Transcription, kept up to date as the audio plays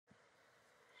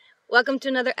Welcome to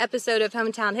another episode of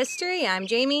Hometown History. I'm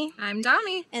Jamie. I'm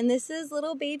Dami. And this is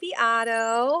little baby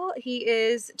Otto. He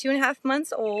is 2.5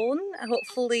 months old.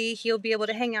 Hopefully he'll be able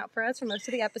to hang out for us for most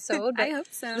of the episode. I hope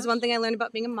so. There's one thing I learned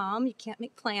about being a mom. You can't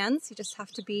make plans. You just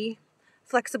have to be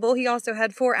flexible. He also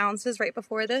had 4 ounces right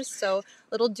before this, so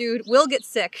little dude will get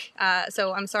sick.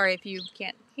 So I'm sorry if you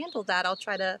can't handle that. I'll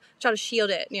try to shield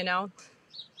it, you know.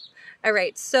 All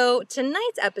right, so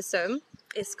tonight's episode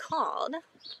is called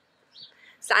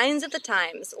Signs of the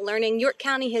Times, Learning York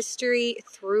County History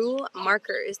Through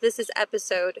Markers. This is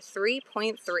episode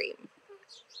 3.3.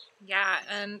 Yeah,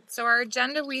 and so our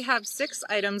agenda, we have 6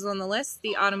 items on the list: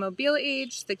 the automobile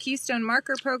age, the Keystone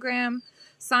marker program,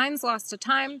 signs lost to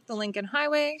time, the Lincoln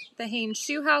Highway, the Haines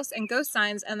Shoe House, and ghost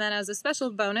signs. And then as a special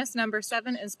bonus, number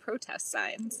 7 is protest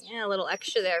signs. Yeah, a little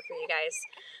extra there for you guys.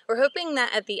 We're hoping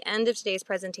that at the end of today's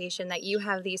presentation that you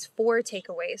have these 4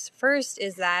 takeaways. First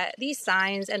is that these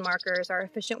signs and markers are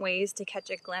efficient ways to catch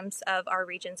a glimpse of our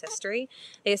region's history.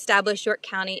 They establish York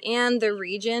County and the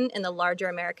region in the larger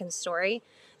American story.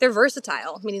 They're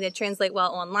versatile, meaning they translate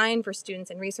well online for students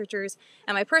and researchers.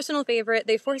 And my personal favorite,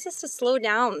 they force us to slow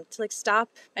down, to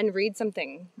stop and read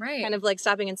something. Right. Kind of like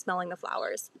stopping and smelling the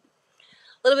flowers.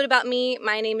 A little bit about me.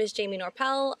 My name is Jamie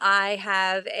Norpel. I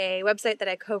have a website that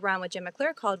I co-run with Jim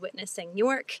McClure called Witnessing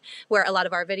York, where a lot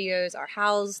of our videos are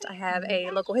housed. I have a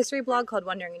local history blog called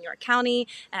Wandering in York County,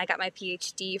 and I got my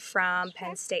PhD from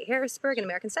Penn State Harrisburg in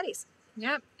American Studies.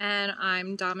 Yep, and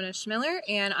I'm Domina Schmiller,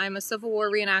 and I'm a Civil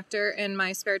War reenactor in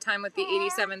my spare time with the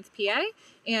 87th PA.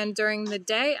 And during the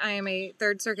day, I am a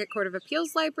Third Circuit Court of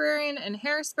Appeals librarian in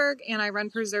Harrisburg, and I run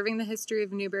Preserving the History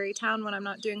of Newburytown when I'm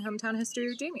not doing Hometown History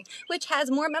with Jamie. Which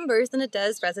has more members than it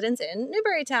does residents in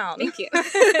Newburytown. Thank you.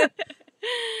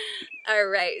 All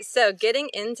right, so getting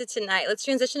into tonight, let's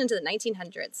transition into the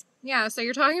 1900s. Yeah, so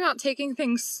you're talking about taking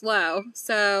things slow.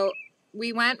 So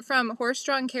we went from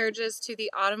horse-drawn carriages to the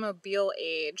automobile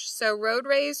age. So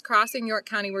roadways crossing York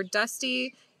County were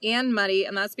dusty and muddy,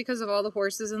 and that's because of all the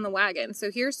horses in the wagon.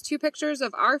 So here's 2 pictures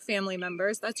of our family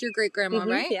members. That's your great-grandma,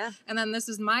 right? Yeah. And then this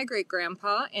is my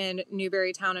great-grandpa in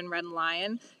Newburytown and Red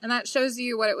Lion. And that shows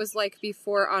you what it was like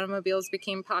before automobiles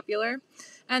became popular.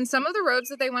 And some of the roads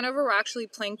that they went over were actually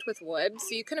planked with wood.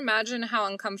 So you can imagine how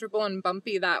uncomfortable and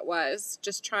bumpy that was,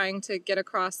 just trying to get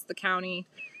across the county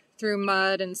through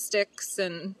mud and sticks.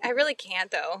 And I really can't,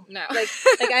 though. No.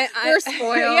 We're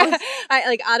spoiled.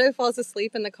 Yeah, Otto falls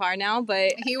asleep in the car now,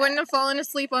 but he wouldn't have fallen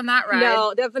asleep on that ride.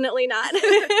 No, definitely not.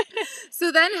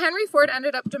 So then Henry Ford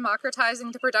ended up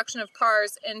democratizing the production of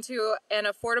cars into an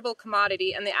affordable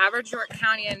commodity, and the average York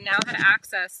Countian now had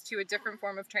access to a different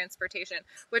form of transportation,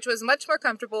 which was much more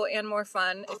comfortable and more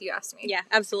fun, if you ask me. Yeah,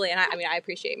 absolutely. And I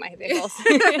appreciate my vehicles.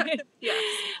 Yeah.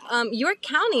 York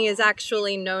County is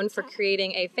actually known for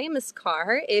creating a famous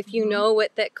car. If you know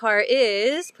what that car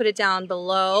is, put it down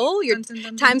below. Your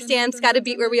timestamp's got to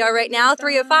beat where we are right now,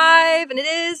 3:05, and it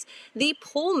is the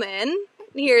Pullman.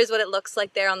 Here's what it looks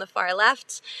like there on the far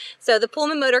left. So the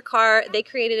Pullman motor car, they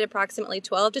created approximately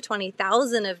 12 to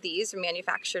 20,000 of these, were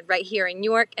manufactured right here in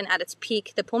York, and at its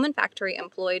peak, the Pullman factory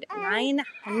employed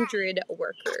 900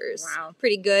 workers. Wow.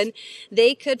 Pretty good.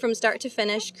 They could, from start to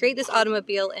finish, create this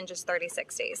automobile in just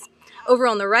 36 days. Over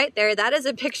on the right there, that is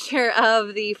a picture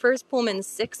of the first Pullman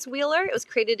 6-wheeler. It was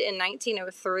created in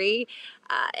 1903.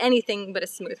 Anything but a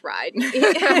smooth ride.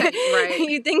 Right.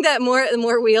 You'd think that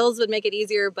more wheels would make it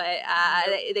easier, but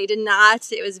they did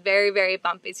not. It was very, very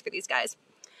bumpy for these guys.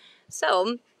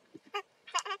 So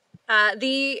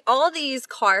all these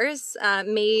cars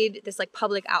made this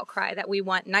public outcry that we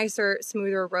want nicer,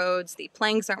 smoother roads. The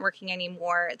planks aren't working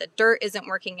anymore. The dirt isn't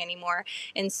working anymore.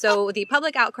 And so the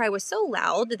public outcry was so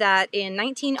loud that in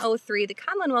 1903, the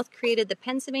Commonwealth created the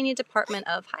Pennsylvania Department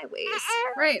of Highways.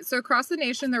 Right. So across the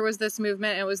nation, there was this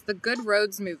movement. It was the Good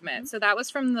Roads movement. So that was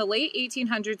from the late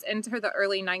 1800s into the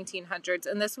early 1900s.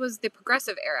 And this was the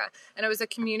progressive era. And it was a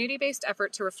community-based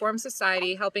effort to reform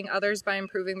society, helping others by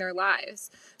improving their lives.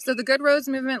 So the Good Roads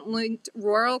movement linked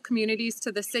rural communities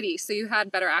to the city. So you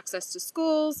had better access to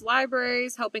schools,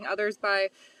 libraries, helping others by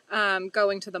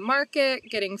going to the market,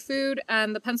 getting food,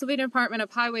 and the Pennsylvania Department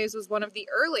of Highways was one of the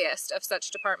earliest of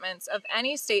such departments of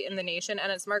any state in the nation,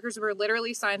 and its markers were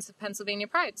literally signs of Pennsylvania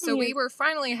pride. So we were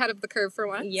finally ahead of the curve for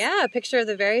once. Yeah, a picture of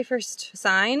the very first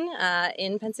sign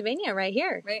in Pennsylvania right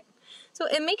here. Right. So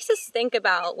it makes us think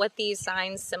about what these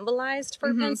signs symbolized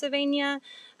for Pennsylvania.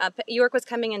 York was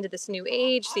coming into this new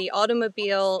age. The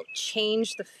automobile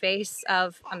changed the face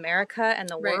of America and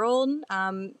the world.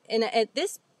 And at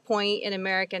this point in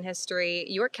American history,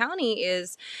 York County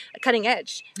is cutting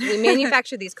edge. We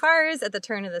manufactured these cars at the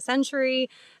turn of the century.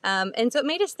 And so it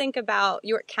made us think about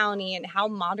York County and how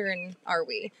modern are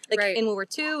we? Like in World War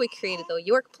II, we created the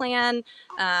York Plan.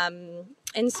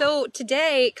 And so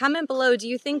today, comment below, do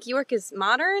you think York is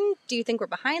modern? Do you think we're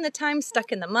behind the times, stuck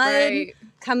in the mud?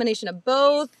 Combination of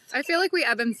both? I feel like we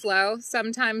ebb and flow.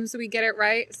 Sometimes we get it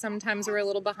right. Sometimes we're a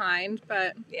little behind.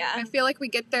 But I feel like we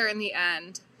get there in the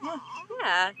end.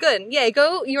 Yeah, good. Yeah,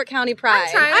 go York County pride.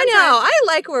 I know. I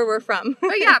like where we're from.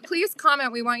 But yeah, please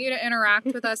comment. We want you to interact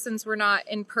with us since we're not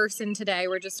in person today.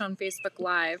 We're just on Facebook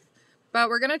Live. But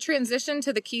we're going to transition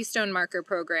to the Keystone marker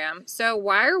program. So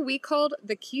why are we called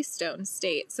the Keystone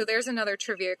State? So there's another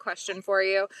trivia question for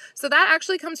you. So that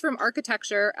actually comes from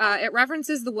architecture. It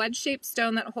references the wedge-shaped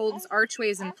stone that holds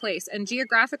archways in place. And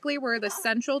geographically, we're the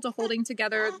central to holding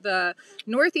together the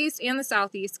Northeast and the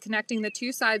Southeast, connecting the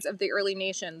two sides of the early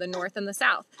nation, the North and the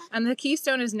South. And the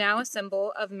Keystone is now a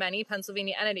symbol of many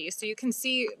Pennsylvania entities. So you can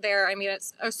see there, I mean,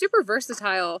 it's a super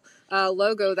versatile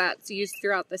logo that's used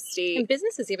throughout the state. And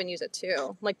businesses even use it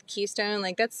too. Like the Keystone,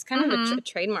 like that's kind of a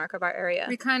trademark of our area.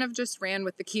 We kind of just ran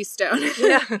with the Keystone.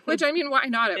 Which, I mean, why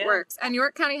not? It works. And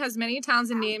York County has many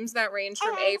towns and names that range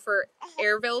from A for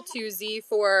Airville to Z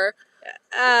for...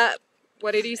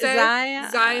 what did he say?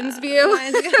 Zionsview.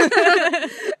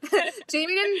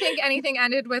 Jamie didn't think anything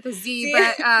ended with a Z,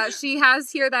 but she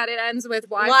has here that it ends with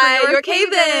Y for York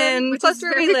Haven, which is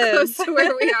very close to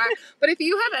where we are. But if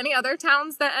you have any other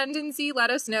towns that end in Z, let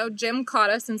us know. Jim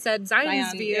caught us and said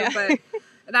Zionsview, but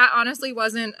that honestly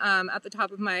wasn't at the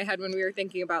top of my head when we were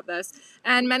thinking about this.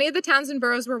 And many of the towns and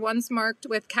boroughs were once marked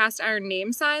with cast iron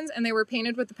name signs, and they were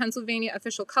painted with the Pennsylvania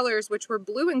official colors, which were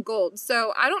blue and gold.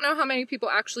 So I don't know how many people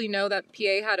actually know that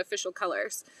PA had official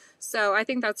colors. So I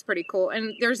think that's pretty cool.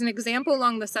 And there's an example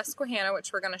along the Susquehanna,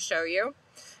 which we're going to show you.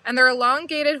 And they're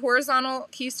elongated horizontal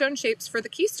keystone shapes for the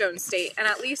Keystone State. And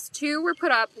at least two were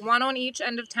put up, one on each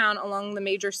end of town along the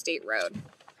major state road.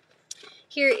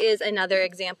 Here is another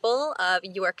example of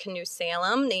York, New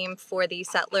Salem, named for the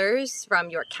settlers from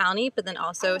York County, but then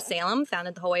also Salem,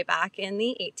 founded the whole way back in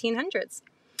the 1800s.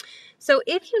 So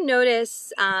if you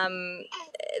notice,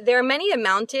 there are many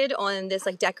mounted on this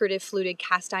like decorative fluted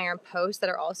cast iron posts that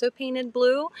are also painted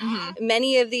blue.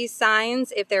 Many of these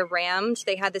signs, if they're rammed,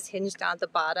 they had this hinge down at the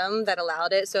bottom that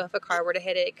allowed it. So if a car were to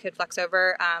hit it, it could flex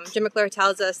over. Jim McClure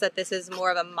tells us that this is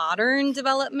more of a modern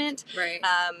development.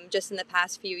 Just in the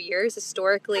past few years.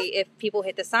 Historically, if people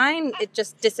hit the sign, it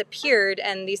just disappeared.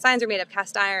 And these signs are made of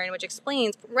cast iron, which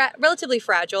explains relatively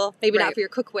fragile. Maybe not for your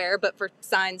cookware, but for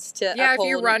signs to uphold. If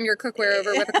you run your cookware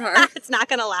over with a car. It's not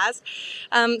going to last.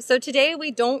 So today we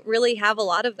don't really have a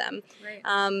lot of them.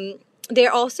 They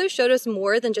also showed us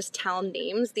more than just town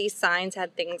names. These signs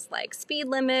had things like speed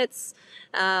limits,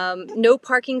 no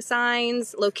parking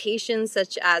signs, locations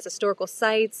such as historical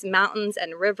sites, mountains,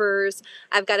 and rivers.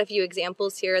 I've got a few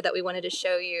examples here that we wanted to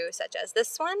show you, such as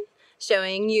this one,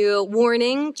 showing you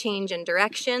warning, change in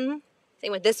direction.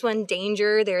 Same with this one,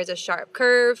 danger, there is a sharp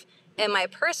curve. And my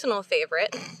personal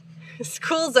favorite,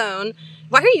 school zone.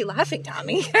 Why are you laughing,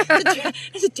 Tommy?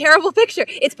 It's a terrible picture.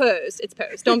 It's posed. It's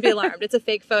posed. Don't be alarmed. It's a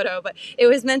fake photo, but it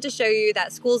was meant to show you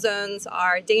that school zones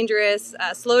are dangerous,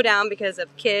 slow down because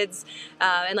of kids,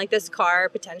 and like this car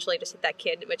potentially just hit that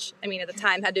kid, which I mean at the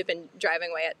time had to have been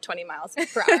driving away at 20 miles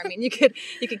per hour. I mean you could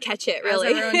catch it really.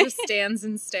 As everyone just stands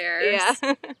and stares.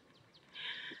 Yeah.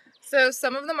 So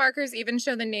some of the markers even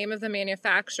show the name of the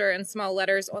manufacturer in small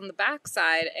letters on the back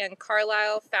side. And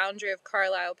Carlisle, Foundry of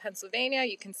Carlisle, Pennsylvania,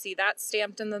 you can see that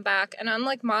stamped in the back. And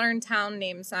unlike modern town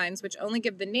name signs, which only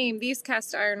give the name, these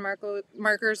cast iron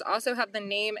markers also have the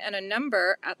name and a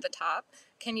number at the top.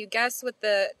 Can you guess what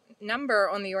the number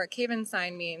on the York Haven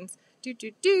sign means?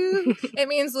 It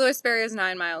means Lewisberry is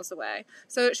 9 miles away.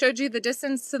 So it showed you the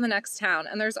distance to the next town.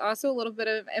 And there's also a little bit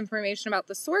of information about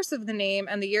the source of the name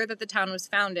and the year that the town was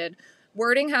founded.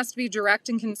 Wording has to be direct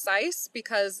and concise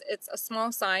because it's a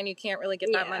small sign. You can't really get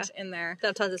that much in there. Don't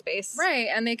have tons of space. Right.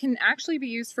 And they can actually be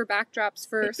used for backdrops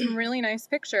for some really nice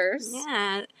pictures.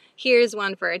 Yeah. Here's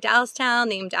one for Dallastown,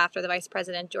 named after the Vice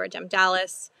President George M.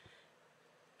 Dallas.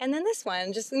 And then this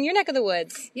one, just in your neck of the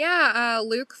woods. Yeah,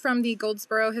 Luke from the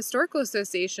Goldsboro Historical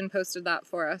Association posted that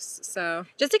for us. So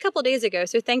just a couple days ago.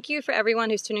 So thank you for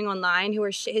everyone who's tuning online, who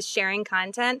is sharing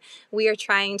content. We are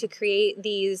trying to create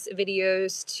these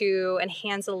videos to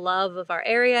enhance the love of our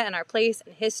area and our place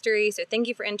and history. So thank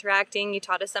you for interacting. You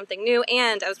taught us something new.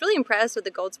 And I was really impressed with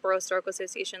the Goldsboro Historical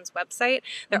Association's website.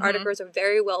 Their articles are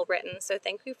very well written. So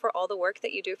thank you for all the work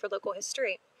that you do for local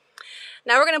history.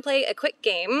 Now we're going to play a quick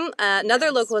game.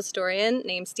 Another local historian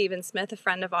named Stephen Smith, a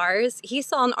friend of ours, he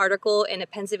saw an article in a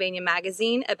Pennsylvania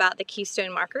magazine about the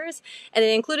Keystone markers, and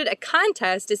it included a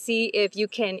contest to see if you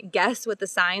can guess what the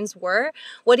signs were.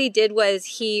 What he did was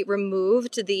he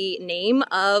removed the name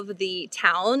of the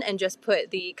town and just put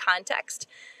the context.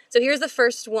 So here's the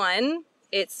first one.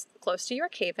 It's close to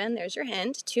York Haven. There's your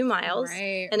hint, 2 miles.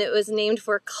 Right. And it was named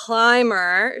for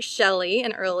climber Shelley,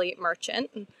 an early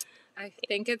merchant. I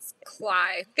think it's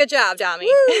Cly. Good job, Dami.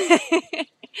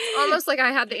 Almost like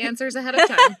I had the answers ahead of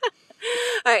time.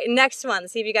 All right, next one.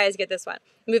 See if you guys get this one.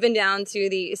 Moving down to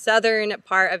the southern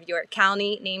part of York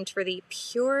County, named for the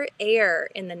pure air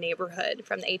in the neighborhood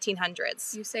from the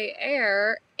 1800s. You say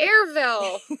air,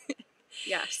 Airville.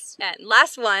 Yes. And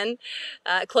last one,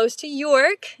 close to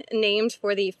York, named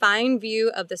for the fine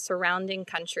view of the surrounding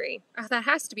country. Oh, that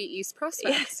has to be East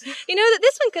Prospect. Yeah. You know, that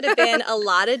this one could have been a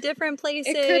lot of different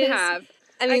places. It could have.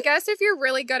 I mean, I guess if you're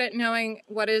really good at knowing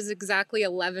what is exactly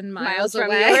 11 miles from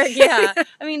away. York, yeah.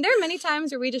 I mean, there are many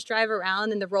times where we just drive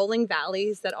around in the rolling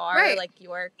valleys that are like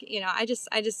York. You know, I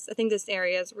think this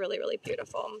area is really, really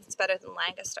beautiful. It's better than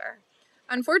Lancaster.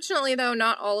 Unfortunately, though,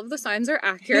 not all of the signs are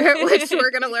accurate, which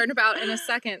we're going to learn about in a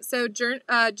second. So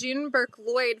June Burke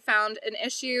Lloyd found an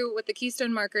issue with the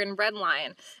Keystone marker in Red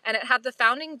Lion, and it had the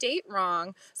founding date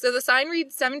wrong. So the sign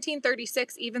reads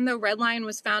 1736, even though Red Lion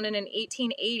was founded in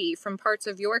 1880 from parts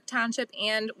of York Township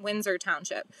and Windsor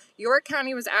Township. York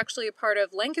County was actually a part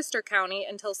of Lancaster County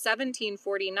until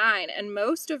 1749, and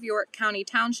most of York County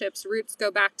Township's roots go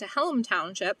back to Helm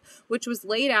Township, which was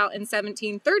laid out in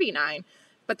 1739.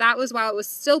 But that was while it was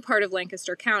still part of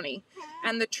Lancaster County.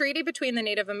 And the treaty between the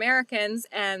Native Americans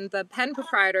and the Penn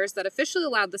proprietors that officially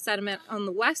allowed the settlement on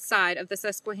the west side of the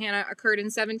Susquehanna occurred in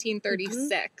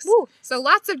 1736. Mm-hmm. So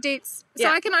lots of dates. So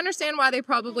I can understand why they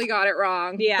probably got it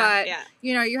wrong. But,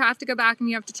 you know, you have to go back and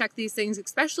you have to check these things,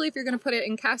 especially if you're going to put it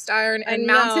in cast iron and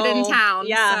mount it in town.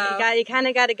 Yeah, so. you kind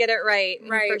of got to get it right.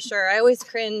 Right. For sure. I always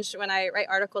cringe when I write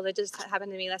articles. It just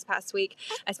happened to me this past week.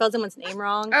 I spelled someone's name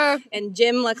wrong. And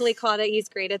Jim luckily caught it. He's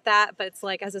great at that. But it's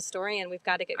like, as a historian, we've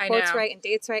got to get quotes right and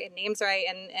dates right and names right.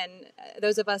 And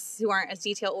those of us who aren't as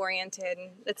detail oriented,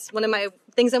 it's one of my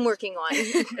things I'm working on.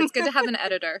 It's good to have an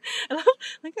editor.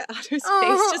 Look at Otter's face.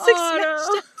 Just like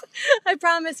smashed up. I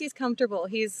promise he's comfortable.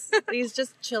 He's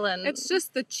just chilling. It's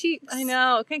just the cheeks. I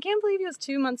know. I can't believe he was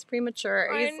 2 months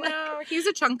premature. I know. He's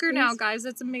a chunker now, guys.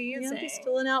 It's amazing. Yeah, he's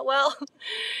filling out well.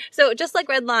 So just like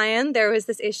Red Lion, there was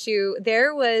this issue.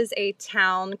 There was a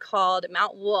town called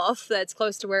Mount Wolf that's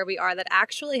close to where we are that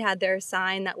actually had their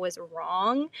sign that was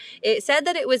wrong. It said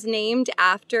that it was named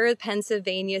after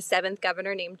Pennsylvania's 7th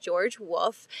governor named George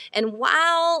Wolfe. And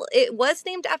while it was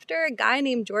named after a guy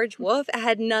named George Wolfe, it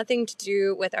had nothing to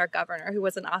do with our governor, who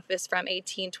was in office from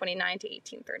 1829 to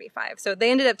 1835. So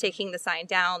they ended up taking the sign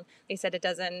down. They said it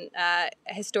doesn't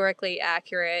historically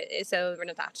accurate, so we're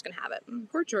not just going to have it.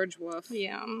 Poor George Wolfe.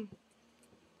 Yeah.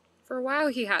 For a while,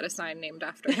 he had a sign named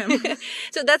after him.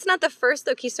 So that's not the first,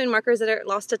 though, Keystone markers that are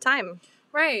lost to time.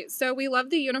 Right. So we love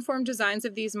the uniform designs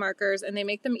of these markers, and they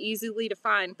make them easily to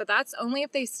find, but that's only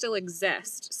if they still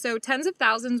exist. So tens of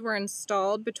thousands were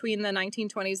installed between the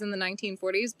 1920s and the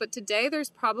 1940s, but today there's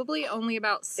probably only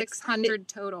about 600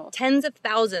 total. Tens of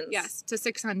thousands. Yes, to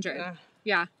 600. Ugh.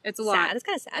 Yeah, it's a lot. Sad. It's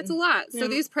kind of sad. It's a lot. Yeah. So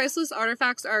these priceless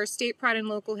artifacts are state pride and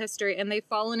local history, and they've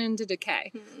fallen into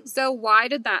decay. So why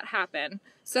did that happen?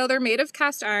 So they're made of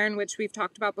cast iron, which we've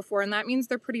talked about before, and that means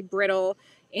they're pretty brittle.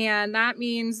 And that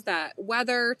means that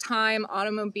weather, time,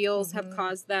 automobiles have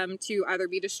caused them to either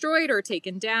be destroyed or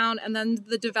taken down. And then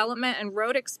the development and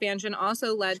road expansion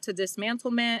also led to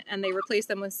dismantlement, and they replaced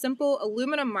them with simple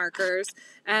aluminum markers.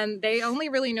 And they only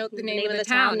really note the name of the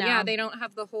town. now. Yeah, they don't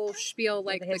have the whole spiel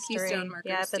like the Keystone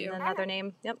markers do. Yeah, but another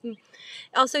name. Yep.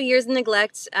 Also, years of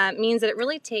neglect means that it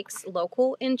really takes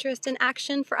local interest and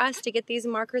action for us to get these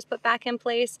markers put back in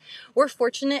place. We're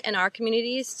fortunate in our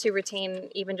communities to retain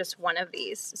even just one of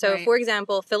these. So, for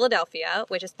example, Philadelphia,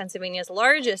 which is Pennsylvania's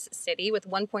largest city with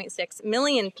 1.6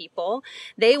 million people,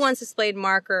 they once displayed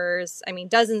markers, I mean,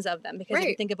 dozens of them, because if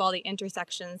you think of all the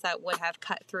intersections that would have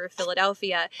cut through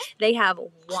Philadelphia, they have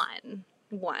one.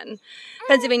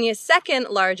 Pennsylvania's second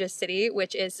largest city,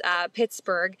 which is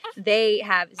Pittsburgh, they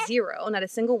have 0, not a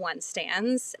single one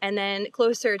stands. And then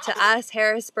closer to us,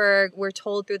 Harrisburg, we're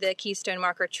told through the Keystone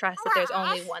Marker Trust that there's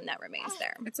only one that remains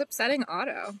there. It's upsetting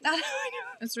Otto.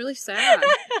 It's really sad.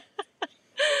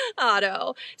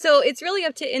 Otto. So it's really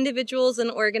up to individuals and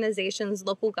organizations,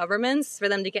 local governments, for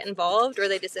them to get involved or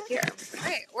they disappear.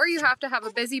 Right. Or you have to have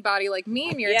a busybody like me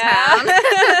in your town.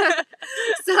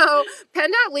 So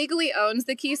PennDOT legally owns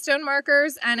the Keystone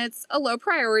markers, and it's a low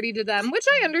priority to them, which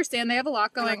I understand. They have a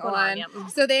lot going on. Yep.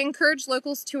 So they encourage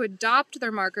locals to adopt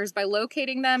their markers by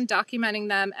locating them, documenting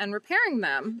them, and repairing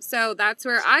them. So that's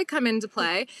where I come into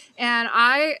play. And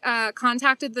I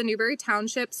contacted the Newberry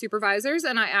Township supervisors,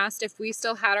 and I asked if we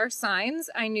still had our signs.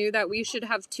 I knew that we should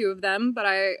have 2 of them, but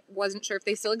I wasn't sure if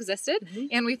they still existed. Mm-hmm.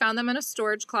 And we found them in a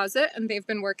storage closet, and they've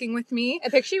been working with me. I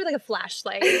picture you with like a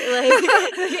flashlight, like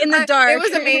in the dark. It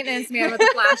was a maintenance man with a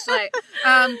flashlight.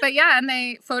 But yeah, and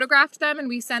they photographed them, and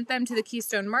we sent them to the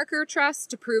Keystone Marker Trust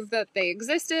to prove that they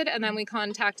existed. And then we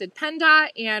contacted PennDOT,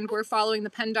 and we're following the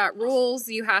PennDOT rules.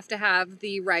 You have to have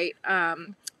the right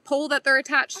pole that they're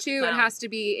attached to. Wow. It has to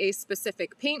be a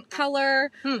specific paint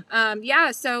color.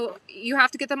 So you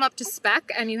have to get them up to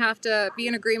spec, and you have to be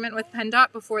in agreement with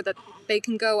PennDOT before that they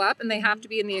can go up, and they have to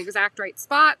be in the exact right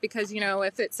spot because,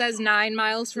 if it says 9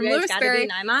 miles from Lewisberry, it's got to be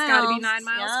 9 miles. It's got to be 9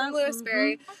 miles from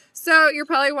Lewisberry. So you're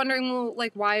probably wondering, well,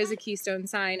 like, why is a Keystone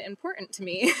sign important to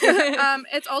me?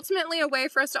 It's ultimately a way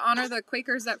for us to honor the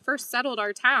Quakers that first settled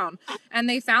our town, and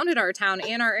they founded our town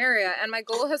and our area. And my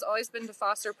goal has always been to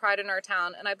foster pride in our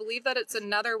town, and I believe that it's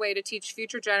another way to teach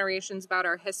future generations about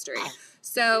our history.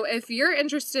 So if you're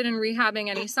interested in rehabbing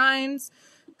any signs,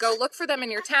 go look for them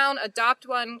in your town, adopt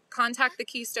one, contact the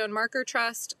Keystone Marker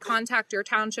Trust, contact your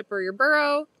township or your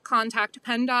borough, contact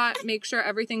PennDOT, make sure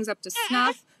everything's up to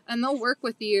snuff, and they'll work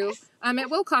with you. It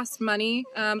will cost money,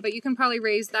 but you can probably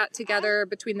raise that together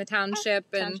between the township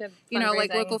and,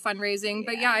 like local fundraising.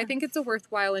 But yeah, I think it's a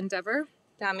worthwhile endeavor.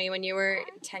 Dami, when you were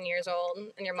 10 years old,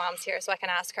 and your mom's here so I can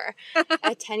ask her,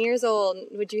 at 10 years old,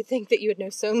 would you think that you would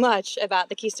know so much about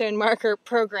the Keystone Marker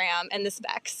program and the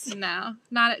specs? No,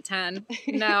 not at 10.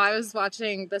 No, I was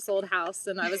watching This Old House,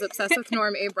 and I was obsessed with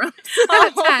Norm Abrams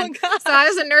at 10. God. So I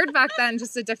was a nerd back then,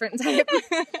 just a different type.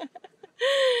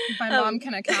 My mom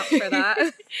can account for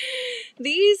that.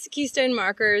 These Keystone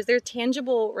markers, they're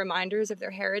tangible reminders of their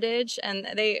heritage, and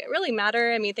they really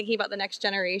matter. I mean, thinking about the next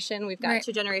generation, we've got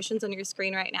 2 generations on your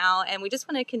screen right now, and we just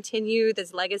want to continue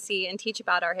this legacy and teach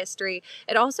about our history.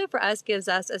 It also, for us, gives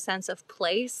us a sense of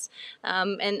place.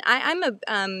 And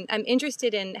I'm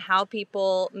interested in how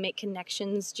people make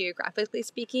connections geographically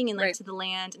speaking, and like to the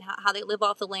land, and how they live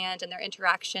off the land and their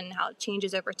interaction, how it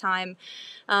changes over time.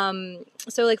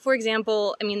 So, like, for example,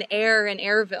 I mean, the air in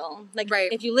Airville. Like,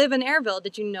 if you live in Airville,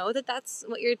 did you know that that's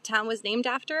what your town was named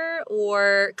after?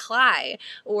 Or Cly,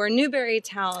 or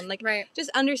Newberrytown? Like, just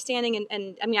understanding.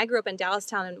 And I mean, I grew up in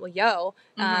Dallastown and Yo,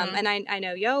 and I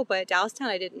know Yo, but Dallastown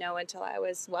I didn't know until I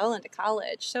was well into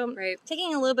college. So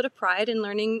taking a little bit of pride in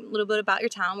learning a little bit about your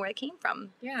town, where it came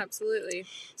from. Yeah, absolutely.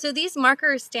 So these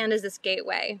markers stand as this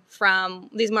gateway from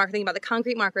these markers. Think about the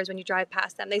concrete markers when you drive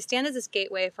past them. They stand as this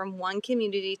gateway from one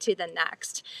community to the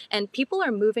next. And people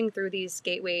are moving through these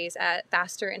gateways at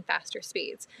faster and faster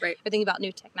speeds. We're thinking about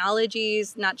new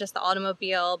technologies, not just the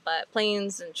automobile, but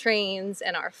planes and trains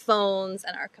and our phones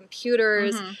and our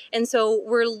computers. And so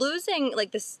we're losing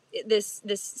like this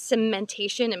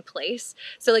cementation in place.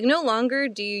 So like no longer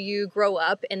do you grow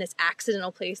up in this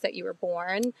accidental place that you were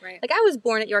born. Like I was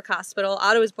born at York Hospital,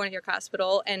 Otto was born at York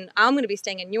Hospital, and I'm going to be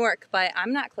staying in York, but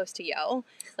I'm not close to Yo.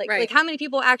 Like how many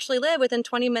people actually live within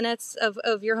 20 minutes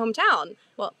of your hometown?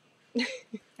 Well,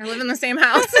 I live in the same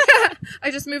house.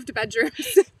 I just moved to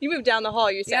bedrooms. You moved down the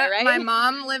hall, you say, right? My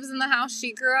mom lives in the house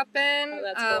she grew up in. Oh,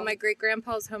 that's cool. My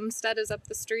great-grandpa's homestead is up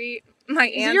the street. My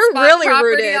aunt's You're bought really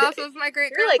property rooted off of my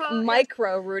great-grandpa. You're like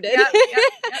micro-rooted. Yep.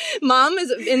 Mom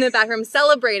is in the back room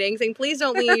celebrating, saying, please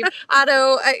don't leave.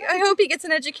 Otto, I hope he gets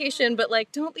an education, but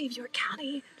like, don't leave York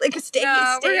County. Like, stay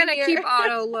we're going to here. keep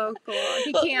Otto local.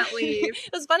 He can't leave.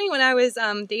 It was funny when I was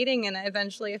dating and I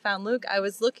eventually found Luke, I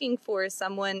was looking for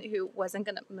someone who wasn't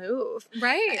going to move.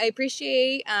 I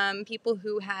appreciate people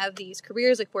who have these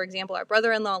careers. Like, for example, our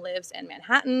brother-in-law lives in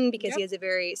Manhattan because he has a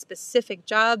very specific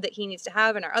job that he needs to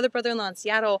have, and our other brother-in-law in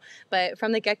Seattle. But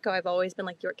from the get-go, I've always been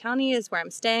like, York County is where I'm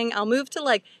staying. I'll move to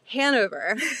like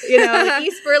Hanover, like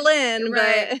East Berlin.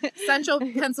 But Central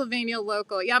Pennsylvania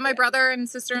local. Yeah, my brother and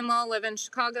sister-in-law live in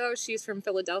Chicago. She's from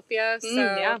Philadelphia.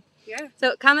 So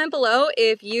So comment below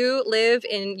if you live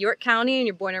in York County and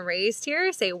you're born and raised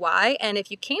here, say why. And if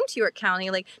you came to York County,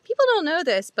 like people don't know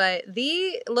this, but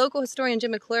the local historian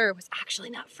Jim McClure was actually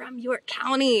not from York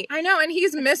County. I know, and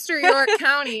he's Mr. York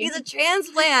County. He's a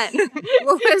transplant.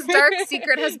 Well, his dark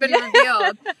secret has been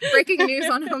revealed. Breaking news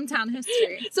on hometown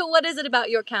history. So what is it about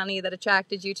York County that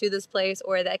attracted you to this place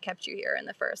or that kept you here in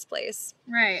the first place?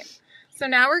 So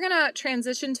now we're going to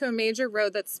transition to a major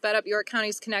road that sped up York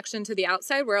County's connection to the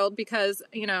outside world because,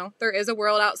 you know, there is a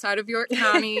world outside of York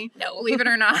County, No. believe it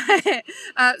or not.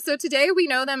 So today we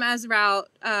know them as Route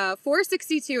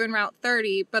 462 and Route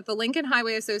 30, but the Lincoln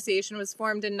Highway Association was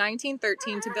formed in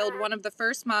 1913 to build one of the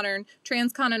first modern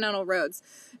transcontinental roads.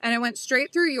 And it went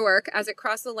straight through York as it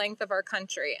crossed the length of our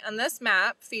country. And this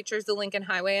map features the Lincoln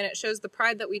Highway, and it shows the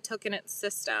pride that we took in its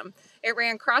system. It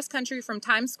ran cross-country from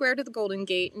Times Square to the Golden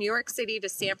Gate, New York City to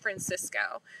San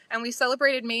Francisco. And we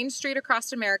celebrated Main Street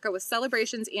across America with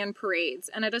celebrations and parades.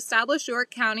 And it established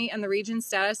York County and the region's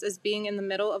status as being in the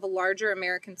middle of a larger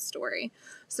American story.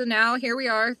 So now here we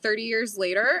are 30 years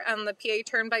later, and the PA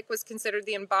Turnpike was considered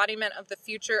the embodiment of the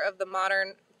future of the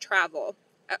modern travel.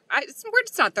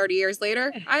 It's not 30 years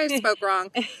later. I spoke wrong.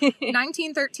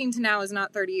 1913 to now is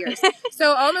not 30 years.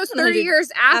 So almost 30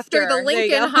 years after the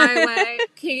Lincoln Highway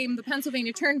came the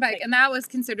Pennsylvania Turnpike, and that was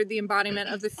considered the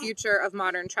embodiment of the future of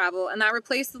modern travel. And that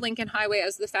replaced the Lincoln Highway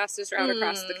as the fastest route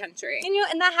across the country. And, you know,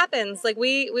 and that happens. Like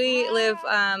we live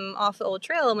off the Old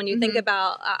Trail, and when you think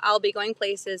about, I'll be going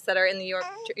places that are in the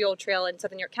Old Trail in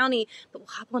Southern York County, but we'll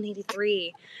hop on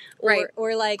 83.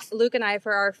 Or like Luke and I,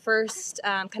 for our first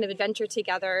kind of adventure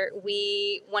together,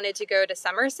 we wanted to go to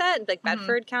Somerset, like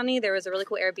Bedford County. There was a really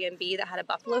cool Airbnb that had a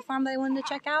buffalo farm that I wanted to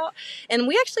check out. And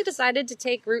we actually decided to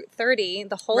take Route 30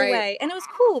 the whole way. And it was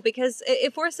cool because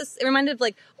it forced us, it reminded of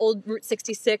like old Route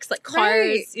 66, like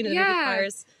cars, you know, the movie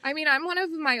Cars. I mean, I'm one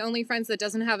of my only friends that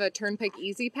doesn't have a Turnpike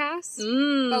Easy Pass. But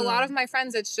a lot of my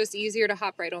friends, it's just easier to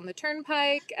hop right on the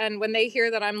Turnpike. And when they hear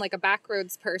that I'm like a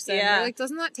backroads person, they're like,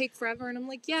 doesn't that take forever? And I'm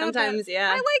like, sometimes,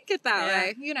 I like it that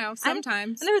way, you know,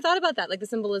 sometimes. I never thought about that, like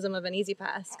the symbolism of an Easy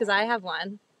Pass, because I have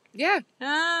one. Yeah.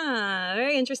 Ah,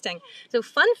 very interesting. So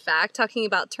fun fact, talking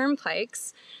about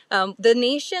turnpikes,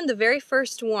 the very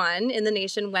first one in the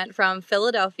nation went from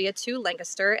Philadelphia to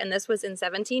Lancaster, and this was in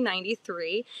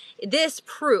 1793. This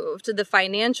proved the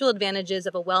financial advantages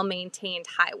of a well-maintained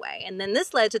highway. And then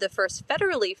this led to the first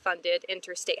federally funded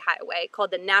interstate highway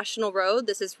called the National Road.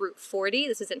 This is Route 40.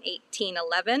 This is in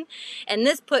 1811. And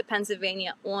this put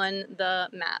Pennsylvania on the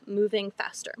map, moving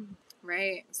faster.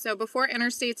 Right. So before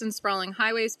interstates and sprawling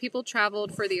highways, people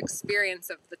traveled for the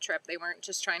experience of the trip. They weren't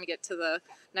just trying to get to the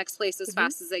next place as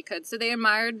fast as they could. So they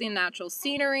admired the natural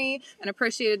scenery and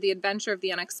appreciated the adventure of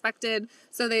the unexpected.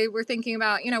 So they were thinking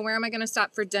about, you know, where am I going to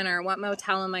stop for dinner? What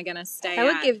motel am I going to stay at?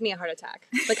 That would give me a heart attack.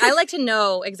 Like, I like to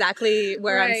know exactly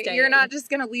where I'm staying. You're not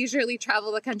just going to leisurely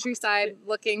travel the countryside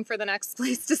looking for the next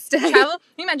place to stay. Can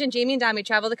you imagine Jamie and Dami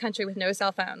travel the country with no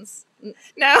cell phones? No,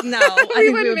 I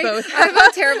think we would both. I have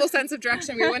a terrible sense of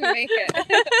direction. We wouldn't make it.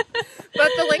 But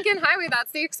the Lincoln Highway,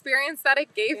 that's the experience that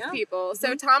it gave people.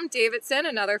 So Tom Davidson,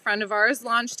 another friend of ours,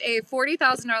 launched a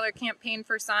 $40,000 campaign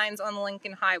for signs on the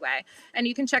Lincoln Highway. And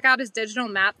you can check out his digital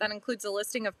map that includes a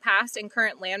listing of past and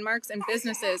current landmarks and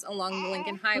businesses along the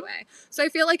Lincoln Highway. So I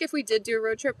feel like if we did do a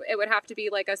road trip, it would have to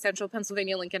be like a Central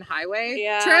Pennsylvania Lincoln Highway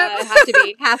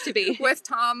trip. Have to be. With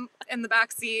Tom in the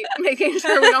back seat, making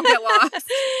sure we don't get lost.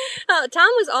 Tom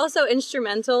was also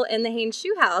instrumental in the Haines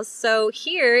Shoe House. So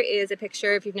here is a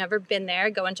picture. If you've never been there,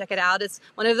 go and check it out. It's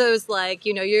one of those, like,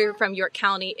 you know, you're from York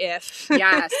County if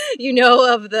you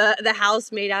know of the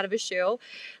house made out of a shoe.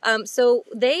 So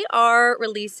they are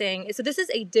releasing, so this is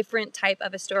a different type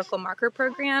of historical marker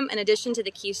program. In addition to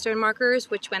the Keystone markers,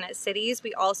 which went at cities,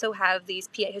 we also have these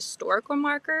PA historical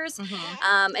markers.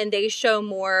 And they show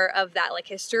more of that, like,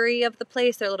 history of the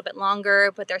place. They're a little bit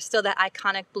longer, but they're still that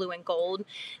iconic blue and gold.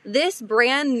 This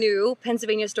brand new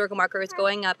Pennsylvania historical marker is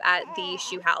going up at the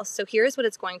Shoe House. So here's what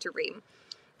it's going to read.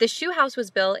 The Shoe House was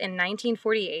built in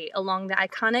 1948 along the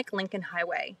iconic Lincoln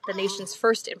Highway, the nation's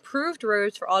first improved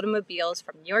roads for automobiles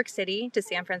from New York City to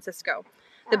San Francisco.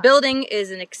 The building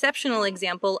is an exceptional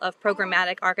example of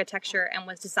programmatic architecture and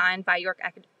was designed by York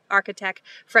architect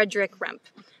Frederick Remp.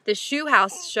 The Shoe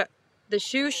House The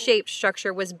shoe-shaped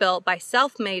structure was built by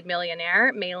self-made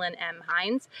millionaire Malin M.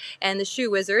 Haines and the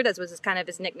Shoe Wizard, as was kind of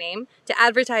his nickname, to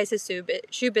advertise his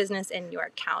shoe business in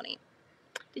York County.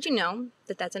 Did you know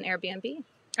that that's an Airbnb?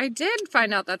 I did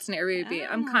find out that's an Airbnb.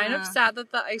 I'm kind of sad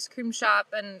that the ice cream shop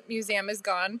and museum is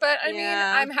gone, but I mean,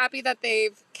 I'm happy that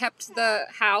they've kept the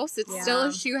house. It's still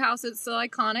a shoe house. It's still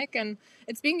iconic, and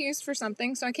it's being used for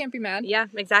something, so I can't be mad. Yeah,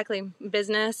 exactly.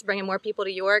 Business, bringing more people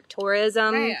to York,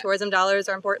 tourism. Tourism dollars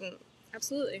are important.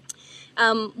 Absolutely.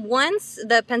 Once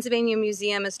the Pennsylvania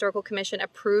Museum Historical Commission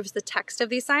approves the text of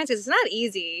these signs, because it's not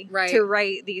easy to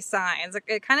write these signs.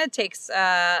 It kind of takes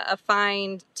a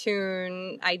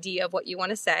fine-tuned idea of what you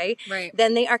want to say.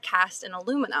 Then they are cast in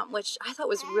aluminum, which I thought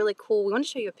was really cool. We want to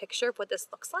show you a picture of what this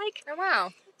looks like. Oh,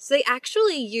 wow. So they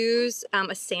actually use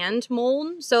a sand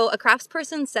mold. So a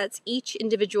craftsperson sets each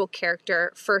individual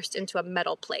character first into a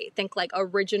metal plate. Think like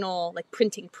original, like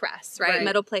printing press, right?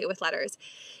 Metal plate with letters.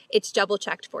 It's double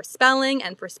checked for spelling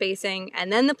and for spacing,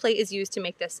 and then the plate is used to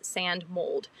make this sand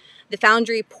mold. The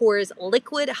foundry pours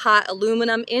liquid hot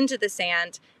aluminum into the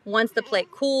sand. Once the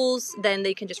plate cools, then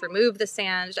they can just remove the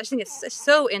sand. I think it's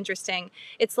so interesting.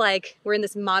 It's like we're in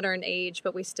this modern age,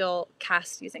 but we still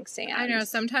cast using sand. I know,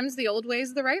 sometimes the old way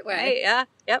is the right way. Right, yeah,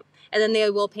 yep. And then they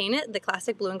will paint it the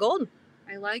classic blue and gold.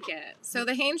 I like it. So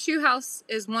the Haines Shoe House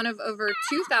is one of over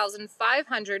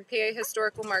 2,500 PA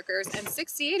historical markers, and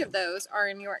 68 of those are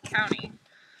in York County.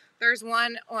 There's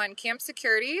one on Camp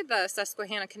Security, the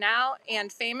Susquehanna Canal,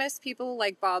 and famous people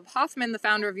like Bob Hoffman, the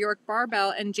founder of York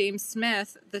Barbell, and James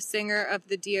Smith, the singer of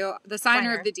the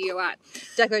signer of the DOI.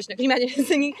 Declaration. Can you imagine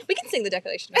singing? We can sing the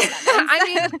Declaration of Independence. I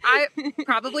mean, I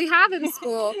probably have in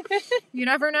school. You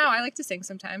never know. I like to sing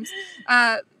sometimes.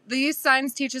 These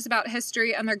signs teach us about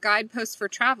history, and they're guideposts for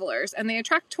travelers, and they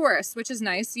attract tourists, which is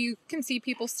nice. You can see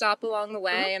people stop along the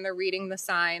way, and they're reading the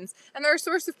signs, and they're a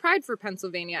source of pride for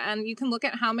Pennsylvania, and you can look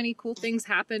at how many cool things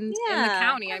happened in the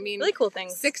county. I mean, really cool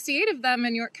things. 68 of them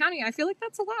in York County. I feel like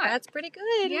that's a lot. That's pretty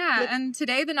good. Yeah, and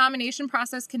today the nomination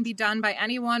process can be done by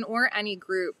anyone or any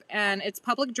group, and it's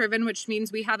public-driven, which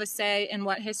means we have a say in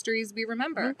what histories we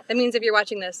remember. That means if you're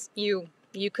watching this, you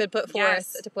could put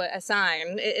forth to put a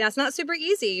sign. That's not super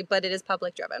easy, but it is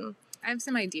public driven. I have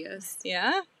some ideas.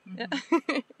 Yeah?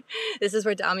 Mm-hmm. This is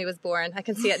where Dami was born. I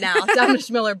can see it now. Dami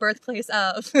Schmiller, birthplace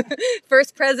of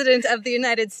first president of the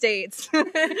United States.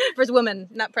 First woman,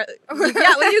 not president.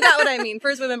 Yeah, well, you got what I mean.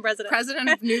 First woman president. President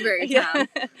of Newburytown.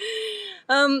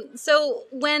 So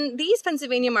when these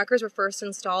Pennsylvania markers were first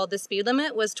installed, the speed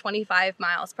limit was 25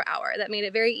 miles per hour. That made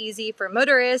it very easy for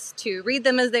motorists to read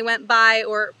them as they went by,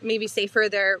 or maybe safer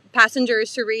their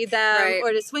passengers to read them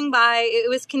or to swing by. It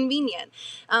was convenient.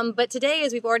 But today,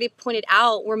 as we've already pointed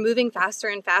out, we're moving faster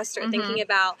and faster, thinking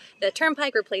about the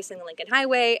Turnpike replacing the Lincoln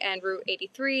Highway and Route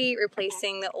 83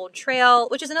 replacing the Old Trail,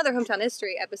 which is another Hometown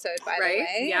History episode, by the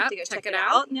way. Yeah, go check it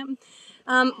out. Yep.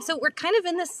 So we're kind of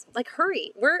in this like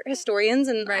hurry. We're historians,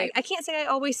 and I can't say I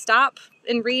always stop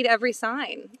and read every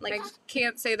sign. Like I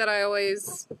can't say that I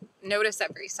always notice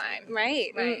every sign.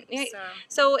 Right.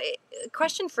 So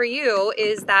question for you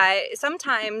is that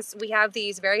sometimes we have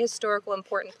these very historical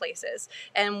important places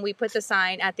and we put the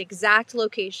sign at the exact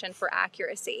location for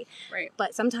accuracy. Right.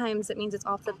 But sometimes it means it's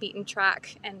off the beaten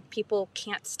track and people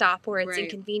can't stop or it's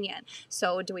inconvenient.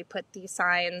 So do we put these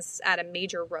signs at a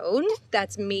major road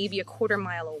that's maybe a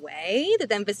quarter-mile away that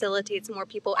then facilitates more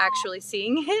people actually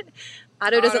seeing it?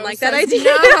 Otto doesn't like that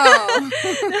idea.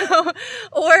 No.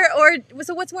 Or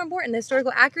so what's more important, the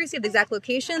historical accuracy of the exact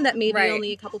location that maybe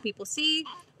only a couple people see,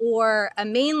 or a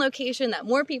main location that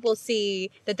more people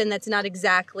see that then that's not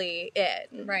exactly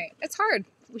it? Right. It's hard.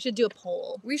 We should do a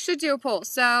poll.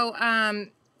 So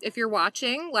if you're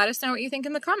watching, let us know what you think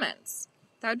in the comments.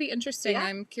 That would be interesting. Yeah.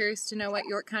 I'm curious to know what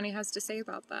York County has to say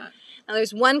about that. Now,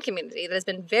 there's one community that has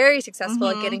been very successful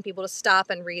at getting people to stop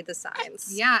and read the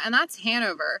signs. Yeah, and that's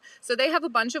Hanover. So they have a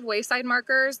bunch of Wayside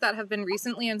markers that have been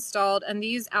recently installed, and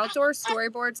these outdoor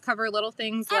storyboards cover little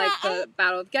things like the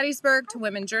Battle of Gettysburg to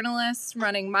women journalists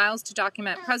running miles to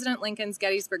document President Lincoln's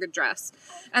Gettysburg Address.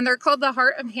 And they're called the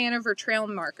Heart of Hanover Trail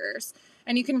markers.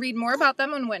 And you can read more about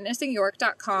them on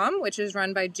witnessingyork.com, which is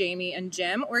run by Jamie and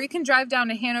Jim, or you can drive down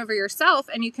to Hanover yourself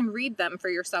and you can read them for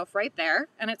yourself right there.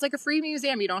 And it's like a free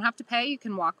museum. You don't have to pay. You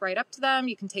can walk right up to them.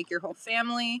 You can take your whole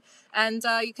family, and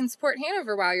you can support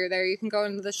Hanover while you're there. You can go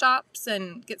into the shops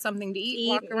and get something to eat,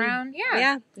 walk around.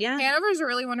 Yeah. Hanover is a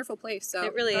really wonderful place. So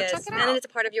it really is. Check it out. And it's a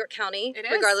part of York County, it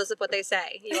regardless of what they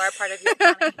say. You are part of York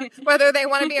County. Whether they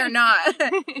want to be or not.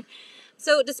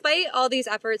 So despite all these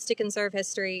efforts to conserve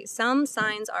history, some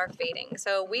signs are fading.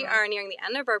 So we are nearing the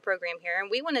end of our program here, and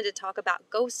we wanted to talk about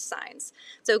ghost signs.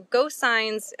 So ghost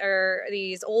signs are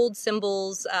these old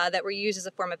symbols that were used as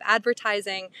a form of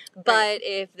advertising, but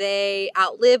if they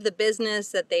outlive the business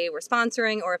that they were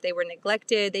sponsoring or if they were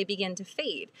neglected, they begin to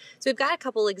fade. So we've got a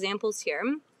couple examples here.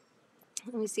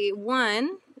 Let me see.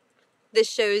 One. This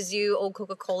shows you old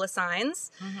Coca-Cola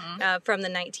signs from the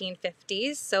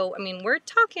 1950s. So, I mean, we're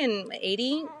talking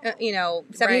 80,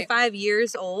 75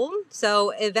 years old. So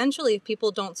eventually, if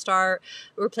people don't start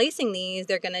replacing these,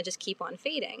 they're going to just keep on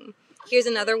fading. Here's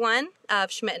another one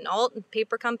of Schmidt & Alt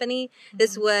Paper Company.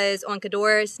 This was on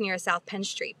Cadorus near South Penn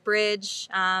Street Bridge.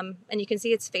 And you can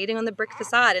see it's fading on the brick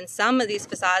facade. And some of these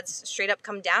facades straight up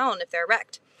come down if they're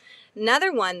wrecked.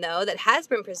 Another one, though, that has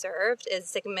been preserved is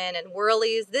Sigmund and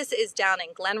Worley's. This is down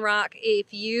in Glenrock.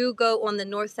 If you go on the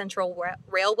North Central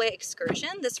Railway excursion,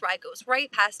 this ride goes right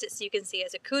past it, so you can see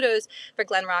as a kudos for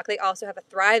Glenrock. They also have a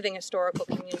thriving historical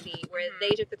community where they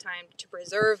took the time to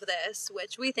preserve this,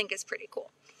 which we think is pretty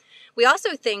cool. We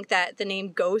also think that the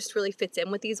name Ghost really fits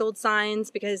in with these old signs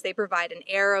because they provide an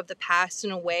air of the past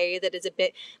in a way that is a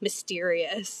bit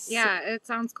mysterious. Yeah, it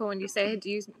sounds cool when you say, do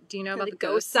you know about the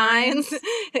ghost signs?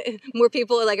 More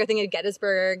people are thinking of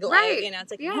Gettysburg. Right.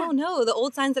 It's no, the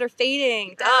old signs that are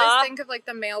fading. Duh. I always think of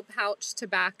the mail pouch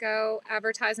tobacco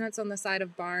advertisements on the side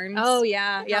of barns. Oh,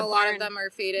 yeah. Yeah, a lot of them are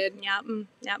faded.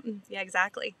 Yep. Yeah,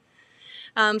 exactly.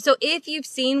 So if you've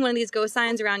seen one of these ghost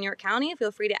signs around York County,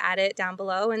 feel free to add it down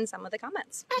below in some of the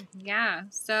comments. Yeah,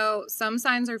 so some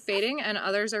signs are fading and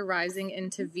others are rising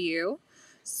into view.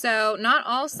 So not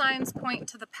all signs point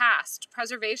to the past.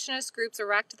 Preservationist groups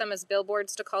erect them as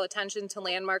billboards to call attention to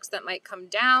landmarks that might come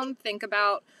down. Think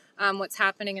about what's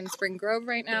happening in Spring Grove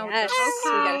right now. Yes,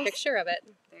 we got a picture of it.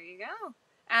 There you go.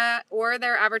 Or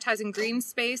they're advertising green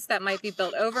space that might be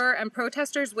built over, and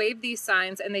protesters wave these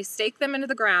signs and they stake them into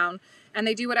the ground and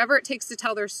they do whatever it takes to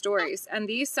tell their stories. And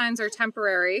these signs are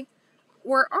temporary,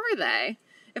 or are they?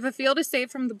 If a field is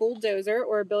saved from the bulldozer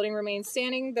or a building remains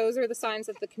standing, those are the signs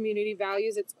that the community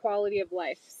values its quality of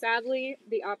life. Sadly,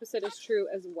 the opposite is true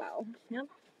as well. Yep.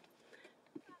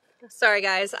 Sorry,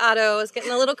 guys. Otto is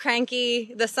getting a little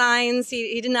cranky. The signs,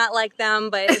 he did not like them,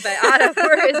 but Otto,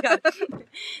 where is God?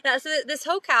 Now, so this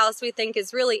Hoke House, we think,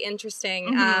 is really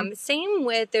interesting. Same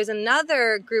with, there's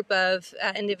another group of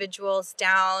individuals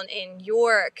down in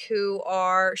York who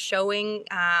are showing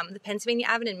the Pennsylvania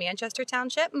Avenue in Manchester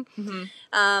Township.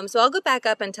 So I'll go back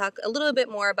up and talk a little bit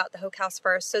more about the Hoke House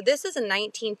first. So this is a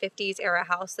 1950s era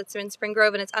house that's in Spring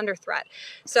Grove, and it's under threat.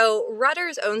 So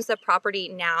Rudders owns the property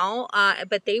now,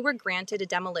 but they were granted a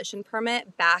demolition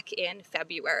permit back in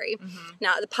February.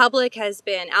 Now, the public has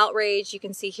been outraged. You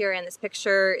can see here in this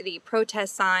picture the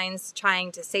protest signs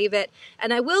trying to save it.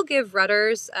 And I will give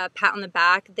Rudders a pat on the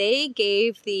back. They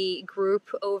gave the group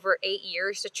over 8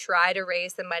 years to try to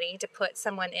raise the money to put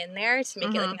someone in there to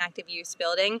make it an active use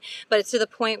building. But it's to the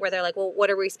point where they're like, well, what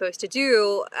are we supposed to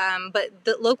do? But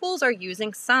the locals are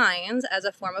using signs as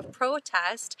a form of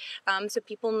protest, so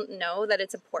people know that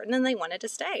it's important and they want it to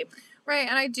stay. Right,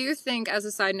 and I do think, as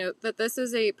a side note, that this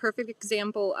is a perfect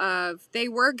example of they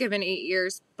were given 8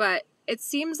 years, but it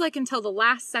seems like until the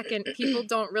last second, people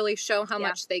don't really show how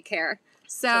much they care.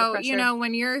 So,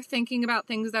 when you're thinking about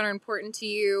things that are important to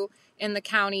you in the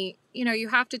county, you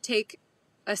have to take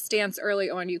a stance early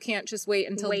on. You can't just wait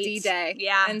until D-Day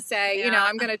and say,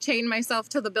 I'm going to chain myself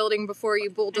to the building before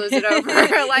you bulldoze it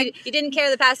over. You didn't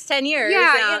care the past 10 years.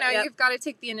 Yeah, you've got to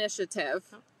take the initiative.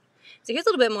 So here's a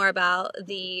little bit more about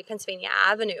the Pennsylvania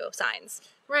Avenue signs.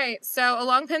 Right. So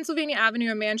along Pennsylvania Avenue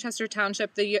in Manchester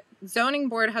Township, the zoning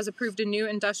board has approved a new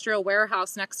industrial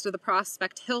warehouse next to the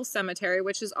Prospect Hill Cemetery,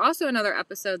 which is also another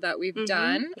episode that we've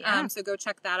done. So go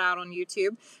check that out on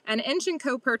YouTube. And Inch &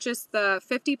 Co. purchased the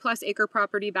 50-plus acre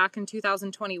property back in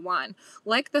 2021.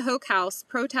 Like the Hoke House,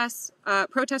 protesters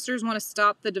want to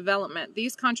stop the development.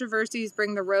 These controversies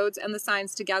bring the roads and the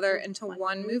signs together into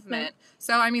one movement.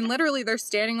 So, literally, they're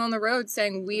standing on the road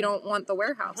saying, we don't want the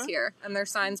warehouse here. And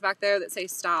there's signs back there that say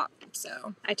stop.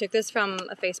 So I took this from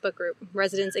a Facebook group,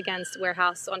 Residents Against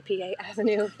Warehouse on PA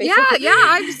Avenue. Yeah,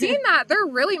 I've seen that. They're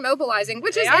really mobilizing,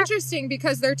 which is interesting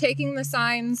because they're taking the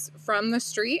signs from the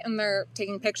street and they're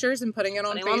taking pictures and putting it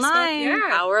on Facebook. Online.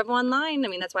 Yeah. Power of online.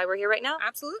 That's why we're here right now.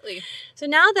 Absolutely. So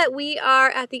now that we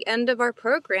are at the end of our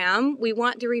program, we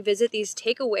want to revisit these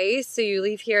takeaways so you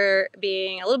leave here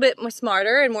being a little bit more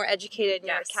smarter and more educated in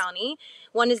York County.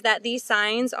 One is that these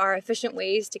signs are efficient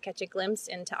ways to catch a glimpse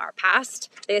into our past.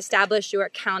 They establish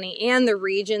York County and the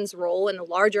region's role in the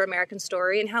larger American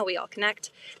story and how we all connect.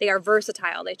 They are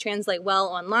versatile. They translate well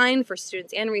online for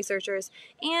students and researchers,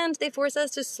 and they force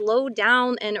us to slow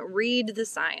down and read the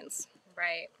signs.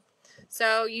 Right.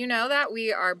 So you know that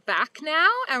we are back now,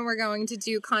 and we're going to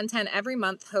do content every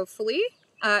month, hopefully.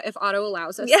 If Otto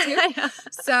allows us to.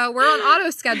 So we're on auto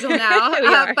schedule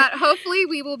now. But hopefully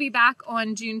we will be back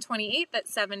on June 28th at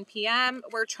 7 p.m.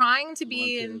 We're trying to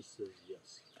be in...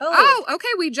 Oh, okay.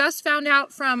 We just found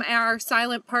out from our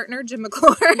silent partner, Jim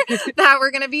McClure, that we're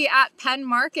going to be at Penn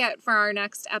Market for our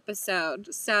next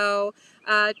episode. So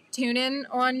tune in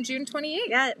on June 28th.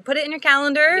 Yeah, put it in your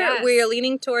calendar. Yes. We are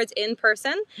leaning towards in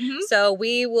person. So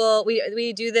we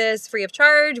do this free of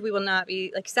charge. We will not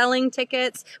be like selling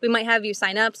tickets. We might have you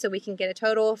sign up so we can get a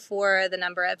total for the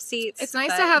number of seats. It's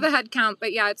nice to have a head count,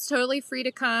 but yeah, it's totally free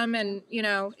to come. And, you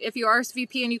know, if you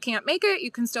RSVP and you can't make it,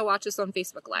 you can still watch us on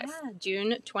Facebook Live. Yeah,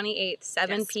 June 28th,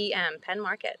 7 p.m., Penn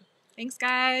Market. Thanks,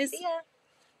 guys. See ya.